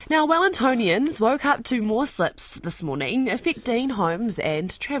Now, Wellingtonians woke up to more slips this morning, affecting homes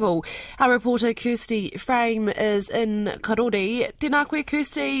and travel. Our reporter Kirsty Frame is in Karori. Tēnā koe,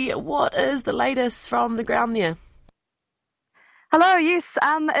 Kirsty. What is the latest from the ground there? Hello, yes,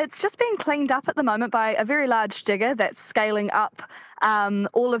 it's just being cleaned up at the moment by a very large digger that's scaling up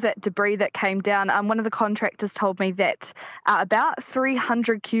all of that debris that came down. One of the contractors told me that about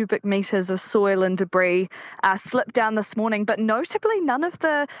 300 cubic metres of soil and debris slipped down this morning, but notably none of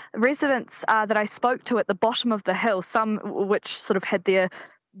the residents that I spoke to at the bottom of the hill, some which sort of had their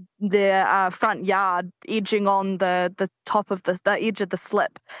front yard edging on the top of the edge of the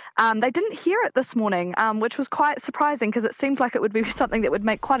slip. They didn't hear it this morning, which was quite surprising because it seemed like it would be something that would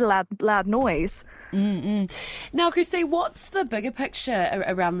make quite a loud noise. Now, Kirsty, what's the bigger picture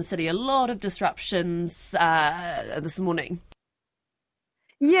around the city? A lot of disruptions this morning.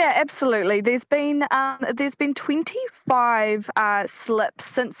 Yeah, absolutely. There's been 25 slips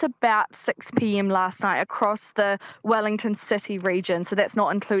since about 6 p.m. last night across the Wellington City region. So that's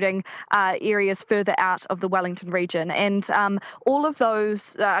not including areas further out of the Wellington region. And all of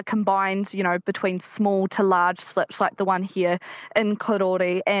those combined, between small to large slips like the one here in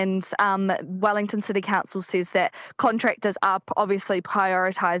Karori. And Wellington City Council says that contractors are obviously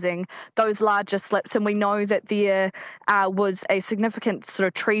prioritising those larger slips. And we know that there was a significant sort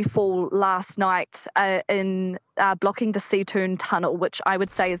of tree fall last night in blocking the Seatoun Tunnel, which I would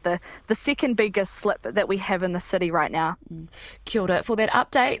say is the second biggest slip that we have in the city right now. Kia ora. For that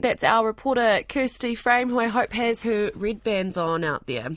update, that's our reporter Kirsty Frame, who I hope has her red bands on out there.